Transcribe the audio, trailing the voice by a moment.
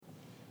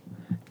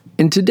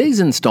In today's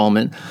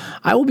installment,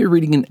 I will be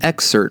reading an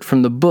excerpt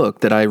from the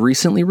book that I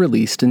recently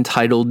released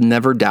entitled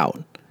Never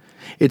Doubt.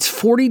 It's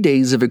 40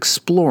 days of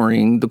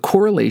exploring the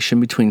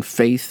correlation between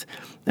faith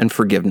and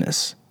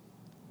forgiveness.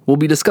 We'll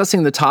be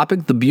discussing the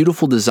topic, the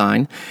beautiful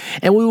design,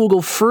 and we will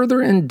go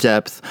further in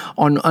depth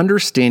on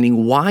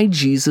understanding why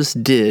Jesus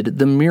did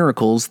the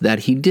miracles that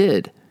he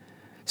did.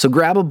 So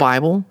grab a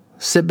Bible,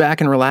 sit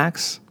back and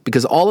relax,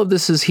 because all of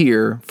this is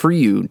here for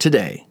you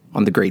today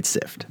on The Great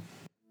Sift.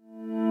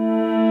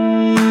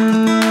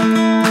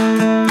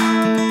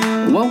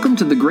 Welcome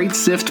to the Great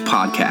Sift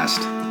podcast.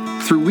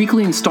 Through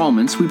weekly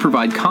installments, we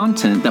provide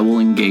content that will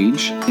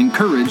engage,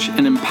 encourage,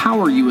 and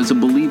empower you as a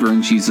believer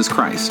in Jesus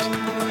Christ.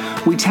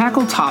 We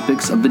tackle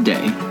topics of the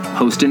day,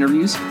 host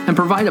interviews, and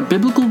provide a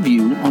biblical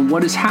view on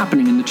what is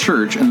happening in the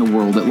church and the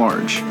world at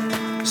large.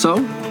 So,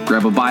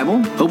 grab a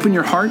Bible, open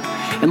your heart,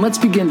 and let's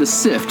begin to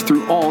sift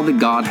through all that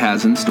God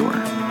has in store.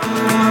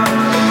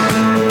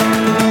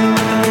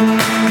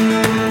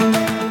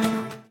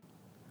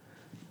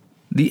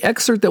 The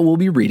excerpt that we'll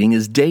be reading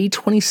is Day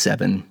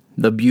 27,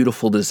 The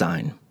Beautiful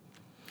Design.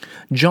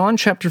 John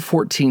chapter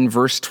 14,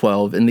 verse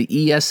 12 in the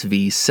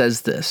ESV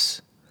says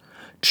this,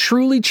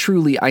 "Truly,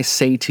 truly, I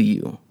say to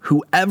you,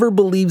 whoever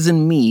believes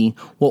in me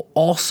will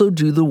also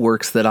do the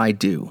works that I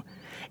do,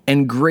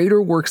 and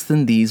greater works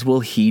than these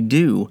will he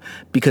do,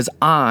 because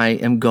I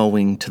am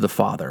going to the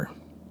Father."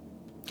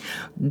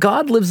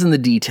 God lives in the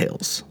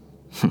details.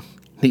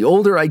 The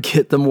older I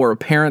get, the more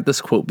apparent this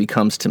quote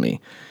becomes to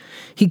me.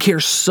 He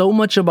cares so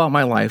much about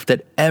my life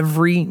that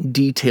every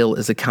detail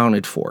is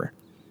accounted for.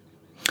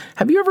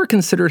 Have you ever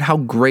considered how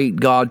great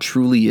God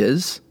truly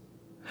is?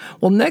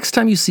 Well, next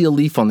time you see a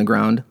leaf on the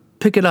ground,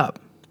 pick it up.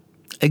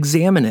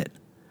 Examine it.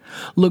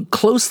 Look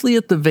closely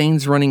at the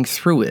veins running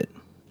through it.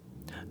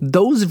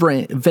 Those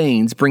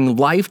veins bring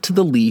life to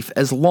the leaf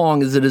as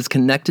long as it is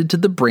connected to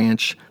the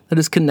branch that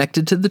is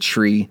connected to the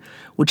tree,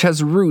 which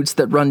has roots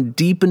that run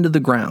deep into the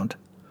ground.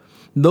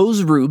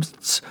 Those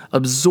roots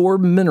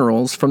absorb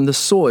minerals from the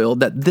soil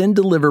that then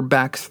deliver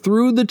back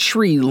through the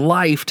tree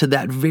life to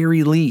that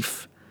very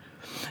leaf.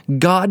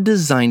 God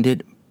designed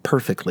it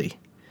perfectly.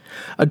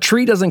 A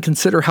tree doesn't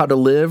consider how to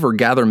live or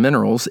gather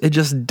minerals, it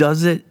just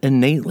does it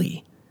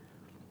innately.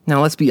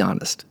 Now let's be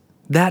honest,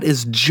 that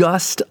is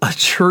just a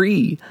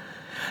tree.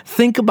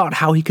 Think about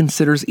how he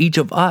considers each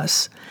of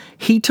us.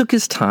 He took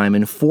his time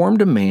and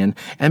formed a man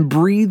and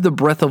breathed the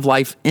breath of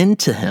life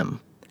into him.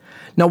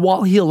 Now,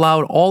 while he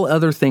allowed all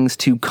other things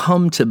to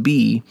come to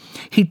be,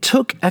 he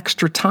took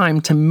extra time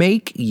to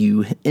make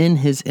you in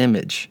his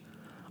image.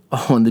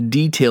 Oh, and the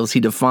details he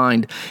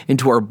defined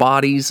into our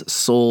bodies,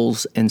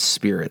 souls, and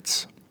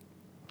spirits.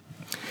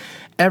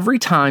 Every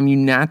time you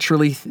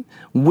naturally,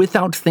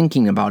 without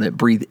thinking about it,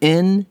 breathe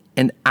in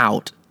and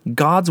out,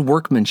 God's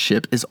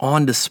workmanship is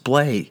on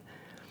display.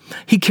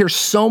 He cares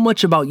so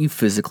much about you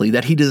physically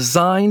that he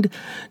designed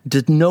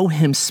to know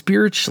him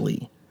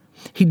spiritually.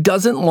 He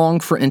doesn't long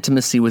for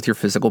intimacy with your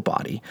physical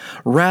body.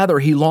 Rather,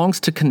 he longs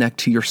to connect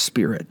to your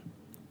spirit.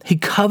 He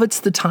covets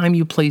the time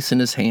you place in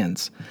his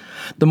hands.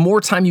 The more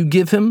time you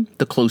give him,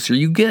 the closer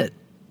you get.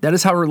 That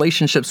is how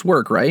relationships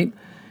work, right?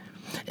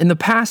 In the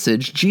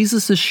passage,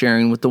 Jesus is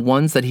sharing with the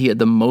ones that he had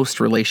the most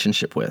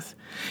relationship with.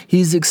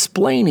 He's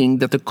explaining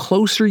that the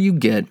closer you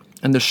get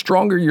and the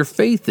stronger your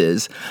faith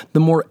is, the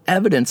more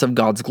evidence of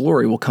God's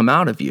glory will come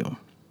out of you.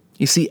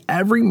 You see,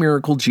 every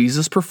miracle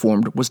Jesus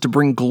performed was to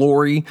bring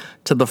glory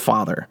to the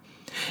Father.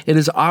 It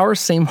is our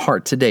same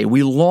heart today.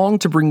 We long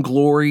to bring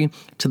glory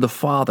to the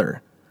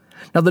Father.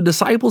 Now, the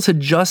disciples had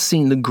just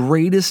seen the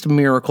greatest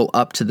miracle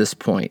up to this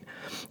point.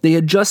 They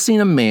had just seen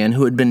a man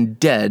who had been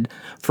dead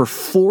for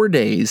 4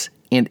 days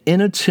and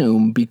in a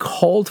tomb be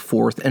called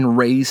forth and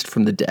raised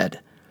from the dead.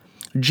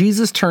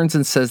 Jesus turns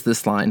and says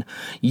this line,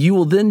 "You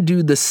will then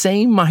do the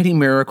same mighty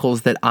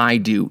miracles that I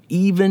do,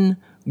 even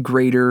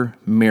greater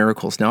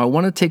miracles." Now, I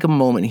want to take a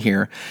moment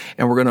here,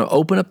 and we're going to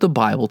open up the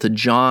Bible to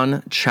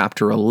John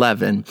chapter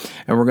 11,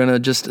 and we're going to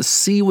just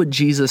see what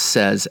Jesus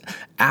says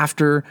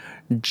after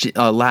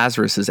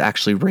Lazarus is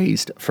actually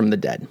raised from the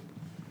dead.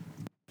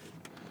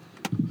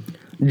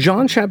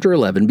 John chapter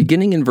 11,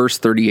 beginning in verse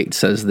 38,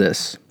 says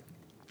this,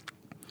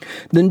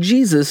 "Then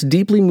Jesus,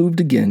 deeply moved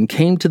again,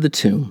 came to the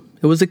tomb.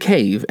 It was a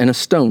cave, and a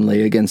stone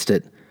lay against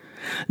it.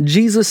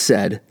 Jesus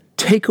said,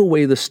 'Take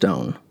away the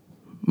stone.'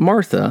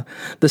 Martha,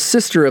 the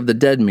sister of the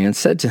dead man,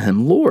 said to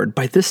him, 'Lord,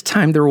 by this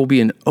time there will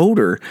be an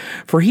odor,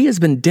 for he has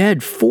been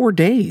dead 4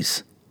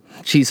 days.'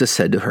 Jesus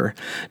said to her,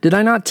 'Did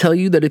I not tell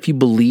you that if you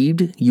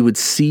believed, you would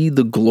see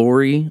the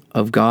glory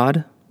of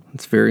God?'"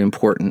 That's very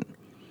important.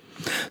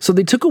 So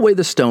they took away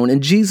the stone,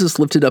 and Jesus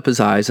lifted up his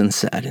eyes and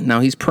said, now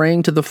he's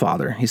praying to the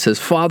Father. He says,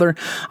 "Father,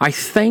 I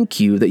thank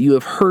you that you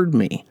have heard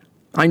me.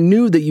 I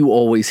knew that you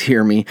always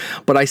hear me,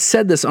 but I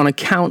said this on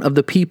account of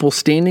the people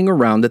standing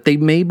around, that they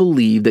may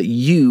believe that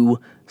you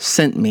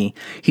sent me."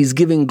 He's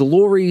giving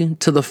glory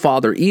to the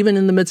Father, even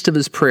in the midst of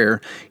his prayer.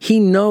 He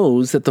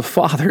knows that the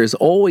Father is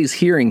always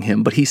hearing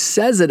him, but he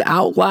says it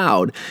out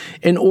loud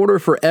in order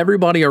for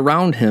everybody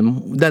around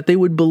him that they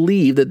would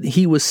believe that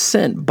he was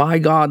sent by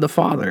God the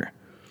Father.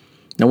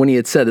 Now, when he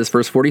had said this,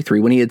 verse 43,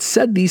 when he had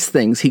said these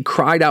things, he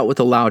cried out with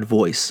a loud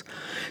voice.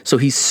 So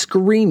he's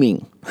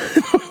screaming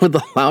with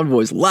a loud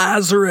voice,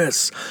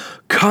 Lazarus,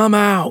 come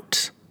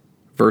out.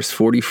 Verse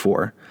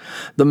 44,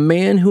 the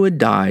man who had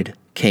died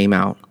came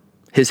out,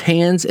 his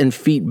hands and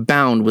feet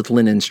bound with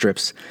linen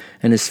strips,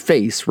 and his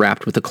face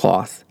wrapped with a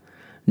cloth.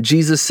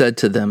 Jesus said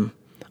to them,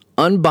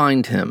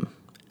 unbind him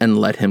and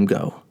let him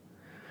go.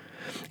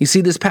 You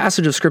see, this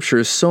passage of Scripture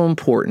is so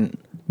important.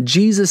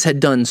 Jesus had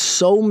done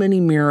so many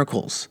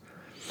miracles.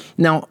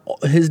 Now,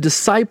 his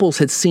disciples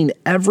had seen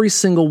every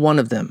single one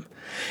of them.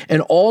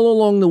 And all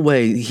along the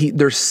way,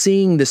 they're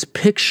seeing this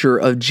picture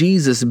of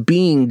Jesus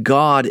being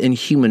God in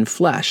human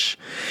flesh.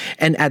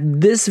 And at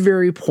this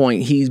very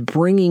point, he's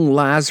bringing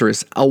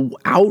Lazarus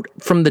out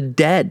from the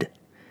dead.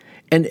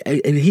 And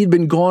he'd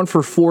been gone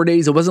for 4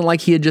 days. It wasn't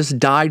like he had just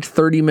died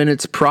 30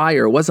 minutes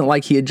prior. It wasn't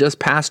like he had just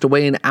passed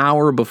away an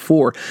hour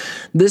before.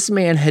 This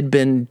man had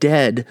been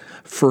dead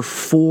for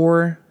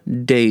 4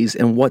 days.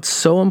 And what's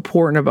so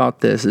important about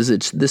this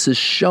is this is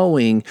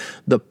showing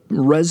the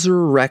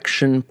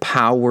resurrection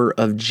power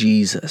of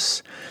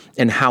Jesus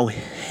and how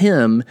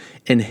him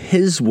and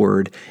his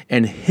word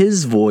and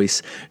his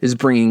voice is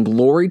bringing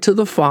glory to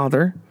the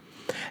Father,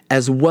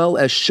 as well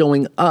as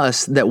showing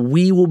us that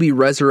we will be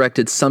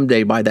resurrected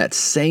someday by that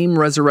same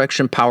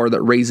resurrection power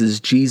that raises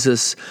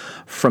Jesus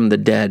from the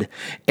dead.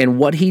 And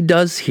what he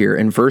does here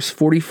in verse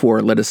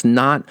 44, let us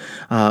not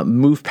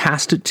move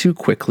past it too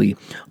quickly.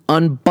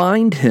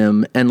 Unbind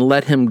him and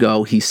let him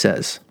go, he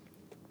says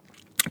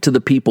to the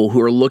people who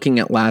are looking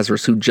at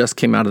Lazarus who just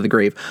came out of the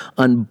grave.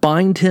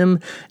 Unbind him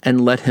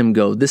and let him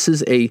go. This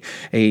is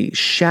a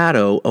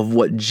shadow of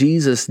what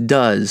Jesus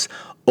does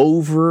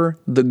over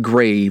the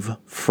grave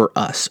for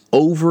us,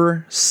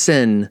 over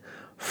sin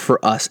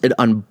for us. It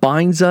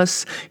unbinds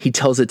us. He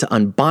tells it to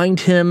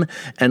unbind him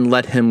and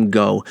let him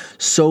go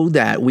so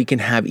that we can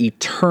have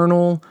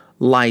eternal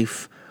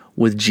life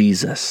with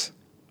Jesus.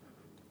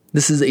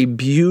 This is a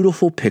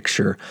beautiful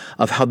picture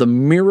of how the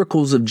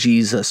miracles of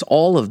Jesus,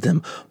 all of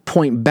them,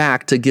 point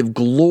back to give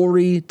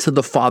glory to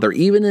the Father.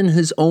 Even in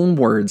his own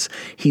words,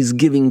 he's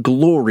giving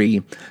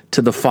glory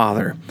to the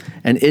Father.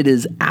 And it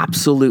is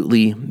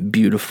absolutely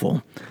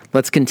beautiful.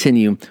 Let's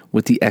continue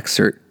with the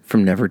excerpt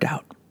from Never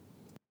Doubt.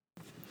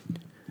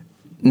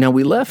 Now,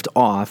 we left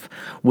off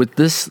with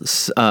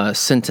this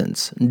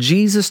sentence.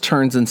 Jesus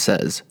turns and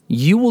says,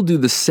 "You will do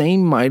the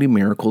same mighty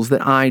miracles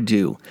that I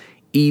do,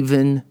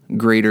 even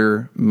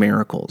greater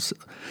miracles."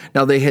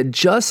 Now, they had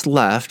just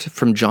left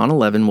from John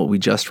 11, what we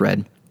just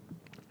read,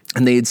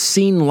 and they had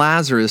seen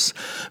Lazarus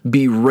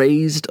be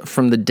raised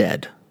from the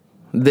dead.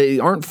 They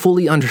aren't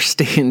fully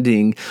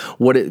understanding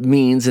what it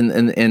means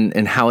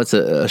and how it's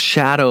a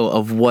shadow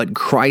of what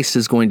Christ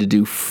is going to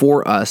do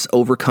for us,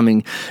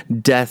 overcoming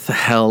death,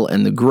 hell,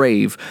 and the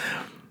grave.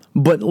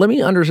 But let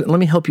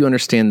me help you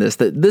understand this,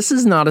 that this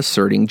is not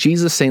asserting,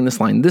 Jesus saying this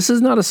line, this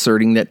is not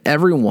asserting that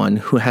everyone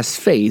who has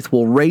faith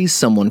will raise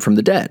someone from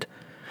the dead.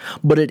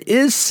 But it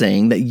is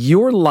saying that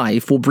your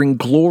life will bring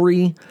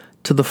glory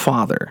to the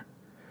Father.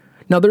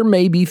 Now, there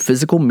may be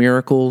physical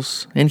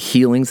miracles and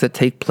healings that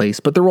take place,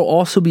 but there will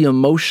also be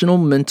emotional,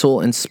 mental,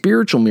 and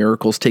spiritual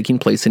miracles taking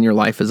place in your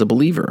life as a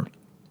believer.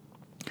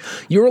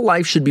 Your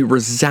life should be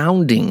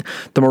resounding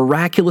the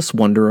miraculous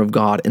wonder of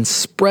God and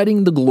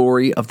spreading the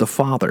glory of the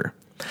Father.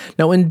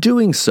 Now, in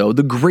doing so,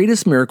 the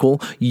greatest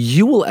miracle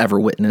you will ever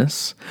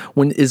witness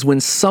is when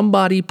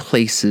somebody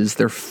places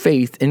their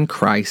faith in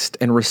Christ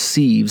and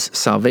receives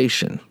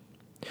salvation.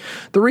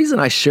 The reason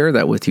I share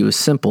that with you is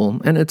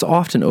simple, and it's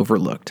often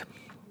overlooked.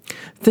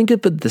 Think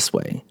of it this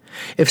way.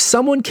 If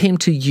someone came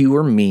to you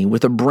or me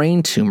with a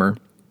brain tumor,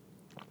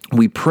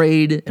 we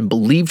prayed and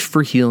believed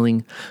for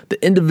healing,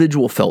 the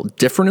individual felt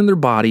different in their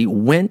body,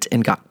 went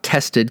and got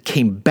tested,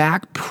 came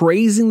back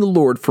praising the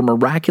Lord for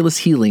miraculous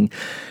healing.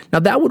 Now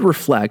that would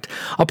reflect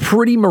a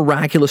pretty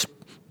miraculous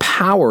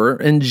power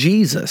in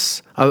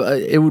Jesus.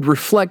 It would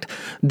reflect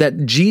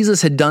that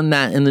Jesus had done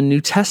that in the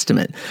New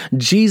Testament.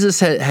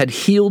 Jesus had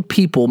healed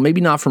people, maybe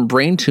not from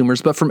brain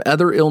tumors, but from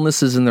other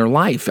illnesses in their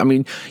life. I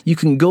mean, you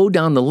can go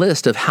down the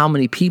list of how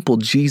many people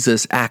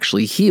Jesus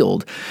actually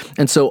healed.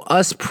 And so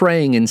us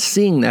praying and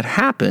seeing that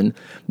happen,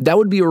 that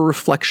would be a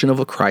reflection of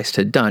what Christ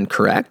had done,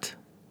 correct?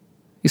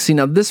 You see,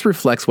 now this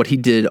reflects what he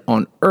did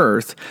on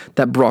earth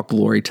that brought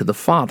glory to the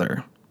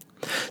Father.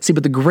 See,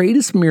 but the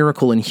greatest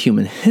miracle in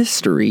human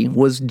history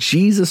was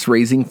Jesus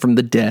raising from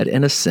the dead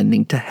and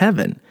ascending to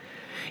heaven.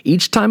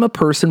 Each time a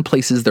person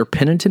places their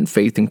penitent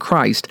faith in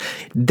Christ,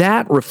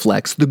 that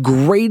reflects the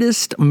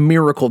greatest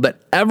miracle that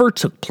ever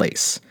took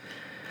place.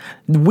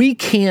 We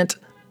can't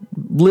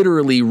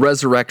literally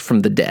resurrect from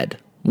the dead.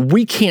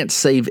 We can't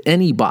save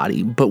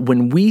anybody, but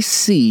when we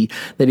see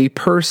that a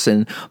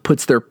person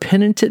puts their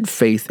penitent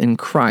faith in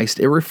Christ,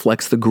 it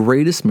reflects the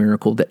greatest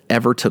miracle that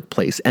ever took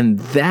place. And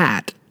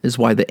that is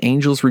why the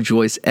angels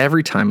rejoice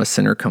every time a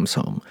sinner comes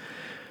home.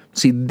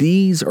 See,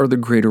 these are the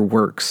greater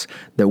works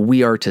that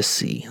we are to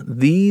see.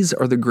 These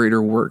are the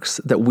greater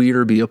works that we are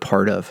to be a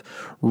part of,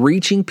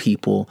 reaching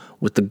people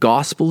with the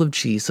gospel of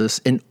Jesus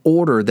in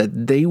order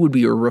that they would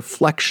be a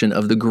reflection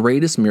of the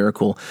greatest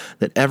miracle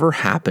that ever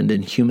happened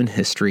in human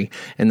history,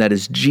 and that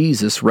is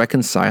Jesus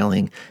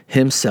reconciling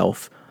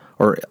himself,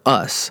 or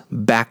us,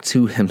 back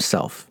to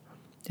himself.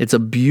 It's a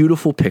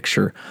beautiful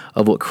picture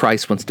of what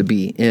Christ wants to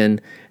be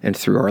in and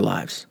through our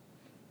lives.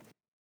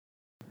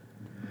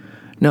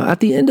 Now,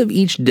 at the end of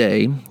each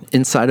day,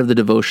 inside of the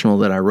devotional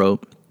that I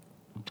wrote,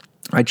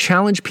 I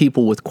challenge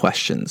people with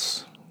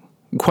questions.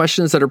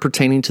 Questions that are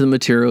pertaining to the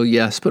material,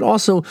 yes, but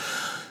also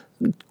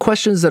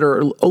questions that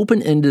are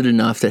open-ended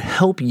enough to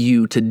help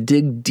you to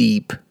dig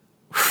deep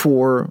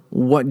for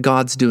what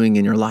God's doing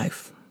in your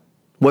life.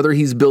 Whether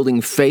he's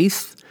building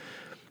faith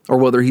or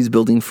whether he's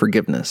building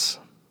forgiveness.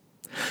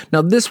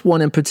 Now, this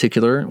one in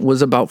particular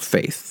was about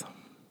faith.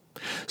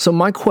 So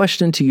my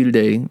question to you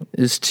today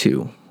is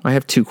I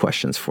have two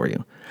questions for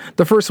you.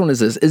 The first one is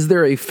this: is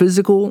there a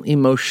physical,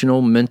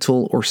 emotional,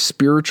 mental, or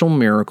spiritual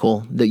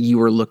miracle that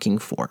you are looking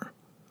for?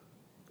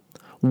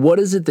 What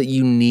is it that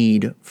you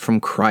need from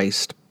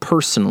Christ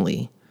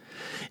personally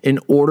in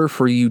order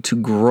for you to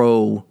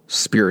grow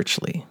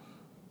spiritually?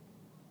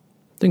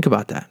 Think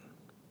about that.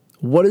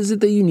 What is it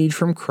that you need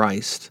from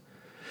Christ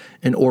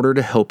in order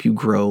to help you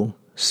grow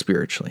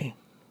spiritually?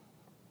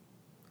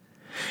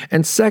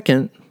 And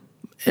second,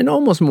 and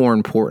almost more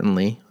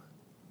importantly,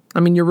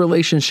 your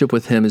relationship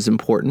with him is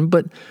important,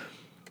 but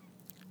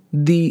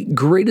the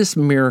greatest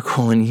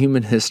miracle in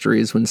human history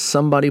is when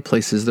somebody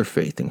places their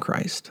faith in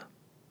Christ,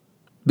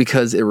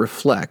 because it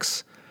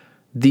reflects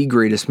the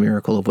greatest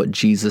miracle of what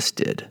Jesus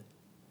did.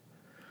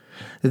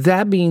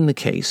 That being the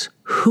case,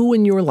 who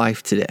in your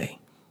life today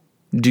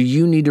do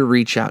you need to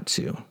reach out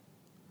to?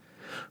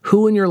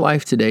 Who in your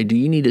life today do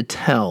you need to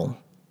tell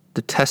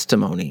the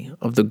testimony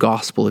of the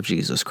gospel of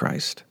Jesus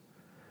Christ?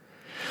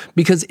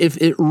 Because if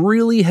it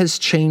really has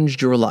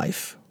changed your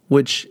life,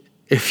 which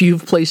if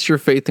you've placed your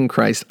faith in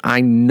Christ, I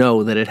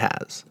know that it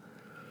has,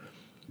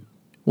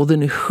 well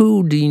then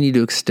who do you need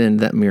to extend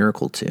that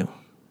miracle to?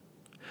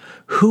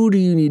 Who do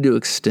you need to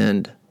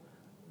extend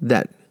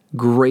that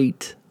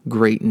great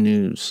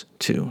news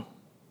to?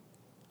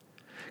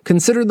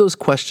 Consider those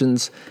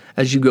questions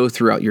as you go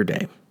throughout your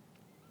day.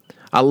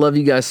 I love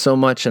you guys so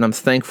much, and I'm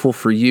thankful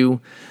for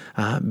you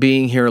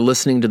being here,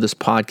 listening to this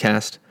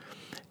podcast.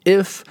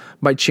 If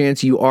by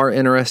chance you are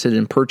interested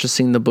in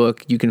purchasing the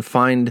book, you can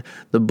find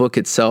the book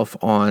itself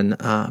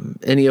on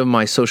any of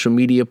my social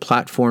media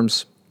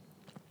platforms.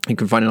 You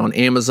can find it on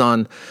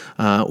Amazon.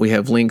 We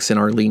have links in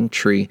our link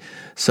tree,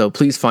 so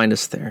please find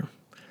us there.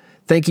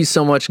 Thank you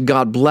so much.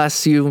 God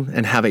bless you,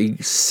 and have a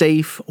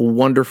safe,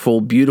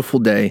 wonderful, beautiful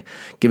day,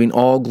 giving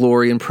all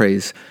glory and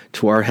praise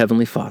to our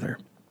Heavenly Father.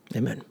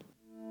 Amen.